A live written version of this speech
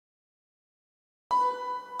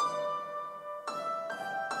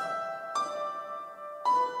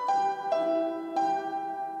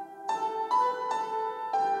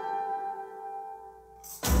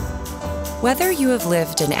Whether you have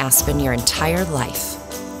lived in Aspen your entire life,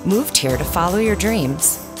 moved here to follow your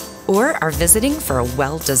dreams, or are visiting for a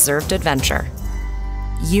well-deserved adventure,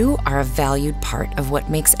 you are a valued part of what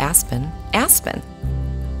makes Aspen, Aspen.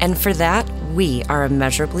 And for that, we are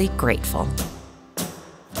immeasurably grateful.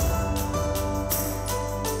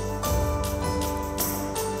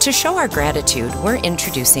 To show our gratitude, we're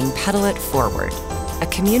introducing Petal Forward, a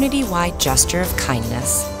community-wide gesture of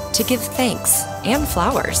kindness to give thanks and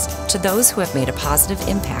flowers to those who have made a positive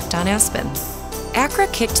impact on Aspen. ACRA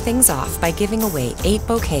kicked things off by giving away 8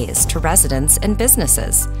 bouquets to residents and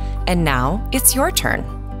businesses, and now it's your turn.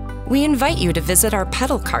 We invite you to visit our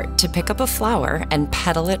Petal cart to pick up a flower and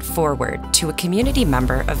petal it forward to a community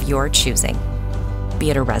member of your choosing, be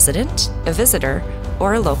it a resident, a visitor,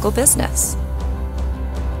 or a local business.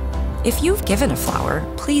 If you've given a flower,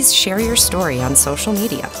 please share your story on social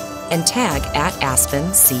media and tag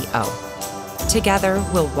 @AspenCO. Together,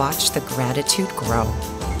 we'll watch the gratitude grow.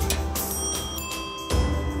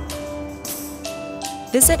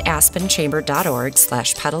 Visit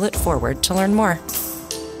aspenchamber.org/petal it forward to learn more.